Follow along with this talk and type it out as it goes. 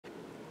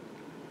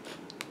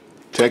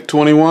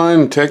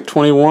Tech21,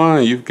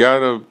 Tech21, you've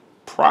got a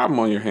problem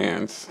on your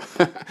hands.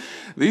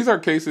 These are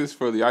cases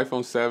for the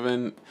iPhone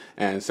 7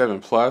 and 7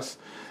 Plus,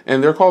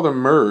 and they're called a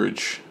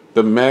Merge,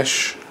 the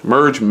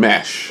Merge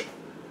Mesh,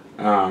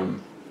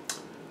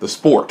 the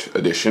Sport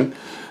Edition.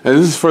 And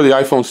this is for the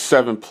iPhone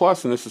 7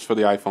 Plus, and this is for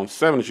the iPhone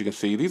 7, as you can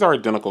see. These are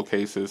identical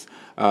cases.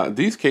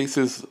 These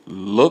cases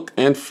look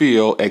and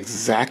feel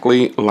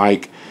exactly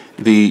like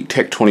the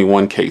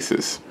Tech21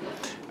 cases.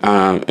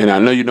 And I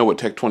know you know what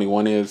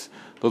Tech21 is.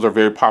 Those are a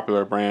very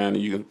popular brand.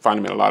 You can find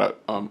them in a lot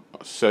of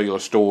cellular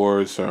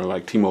stores or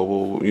like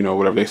T-Mobile, you know,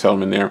 whatever they sell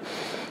them in there.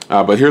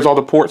 But here's all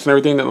the ports and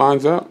everything that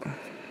lines up.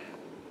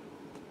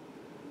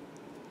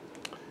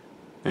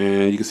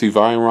 And you can see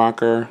volume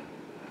rocker.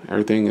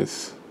 Everything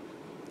is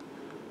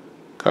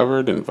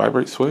covered, and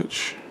vibrate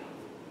switch.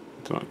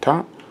 It's on the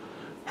top.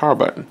 Power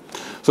button.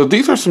 So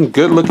these are some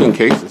good looking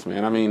cases,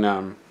 man. I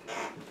mean,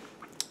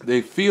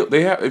 if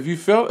you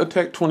felt a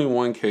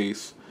Tech21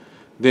 case,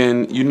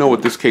 then you know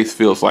what this case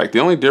feels like. The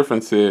only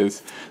difference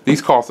is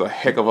these cost a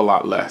heck of a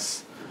lot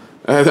less.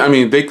 I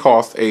mean, they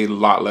cost a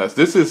lot less.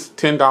 This is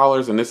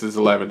 $10 and this is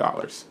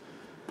 $11.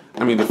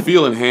 I mean, the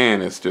feel in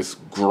hand is just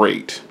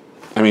great.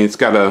 I mean,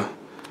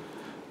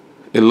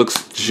 it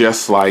looks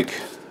just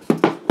like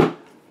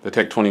the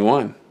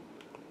Tech21.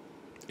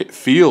 It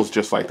feels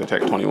just like the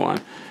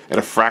Tech21 at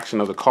a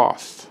fraction of the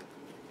cost.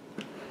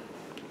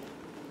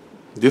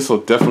 This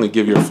will definitely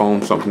give your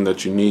phone something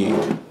that you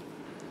need.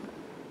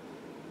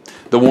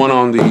 The one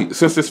on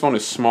since this phone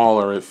is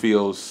smaller, it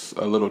feels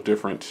a little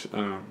different.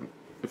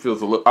 It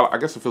feels I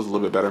guess it feels a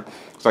little bit better,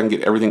 so I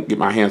can get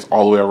my hands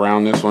all the way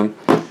around this one.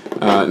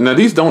 Now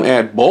these don't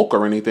add bulk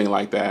or anything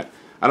like that.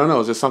 I don't know,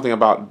 it's just something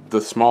about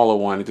the smaller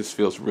one. It just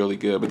feels really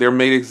good. But they're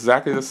made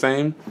exactly the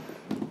same.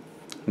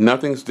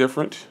 Nothing's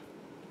different.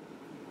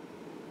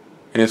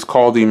 And it's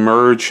called the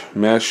Merge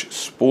Mesh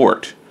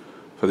Sport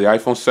for the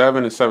iPhone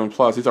 7 and 7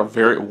 Plus. These are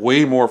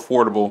way more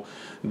affordable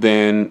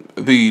than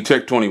the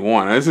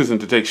Tech21. Now, this isn't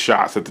to take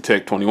shots at the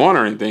Tech21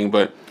 or anything,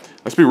 but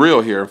let's be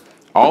real here.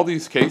 All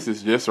these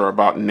cases just are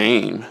about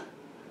name.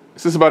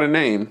 This is about a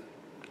name.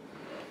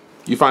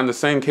 You find the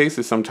same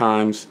cases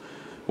sometimes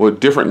with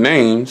different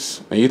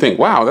names, and you think,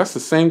 wow, that's the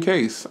same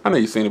case. I know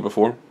you've seen it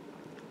before.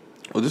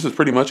 Well, this is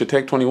pretty much a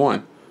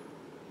Tech21.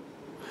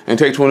 And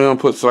Tech21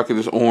 puts like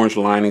this orange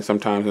lining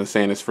sometimes and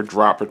saying it's for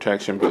drop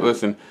protection. But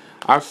listen,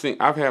 I've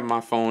had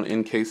my phone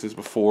in cases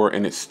before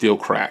and it's still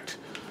cracked.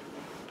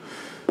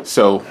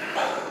 So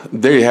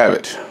there you have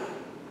it.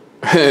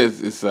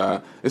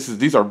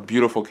 These are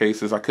beautiful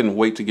cases. I couldn't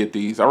wait to get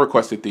these. I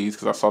requested these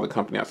because I saw the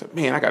company. I said,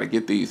 man, I got to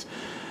get these.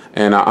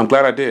 And I'm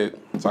glad I did,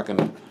 so I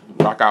can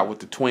rock out with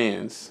the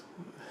twins.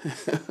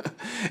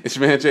 It's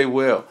your man, Jay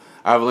Will.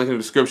 I have a link in the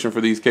description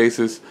for these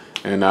cases,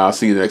 and I'll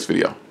see you in the next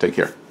video. Take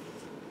care.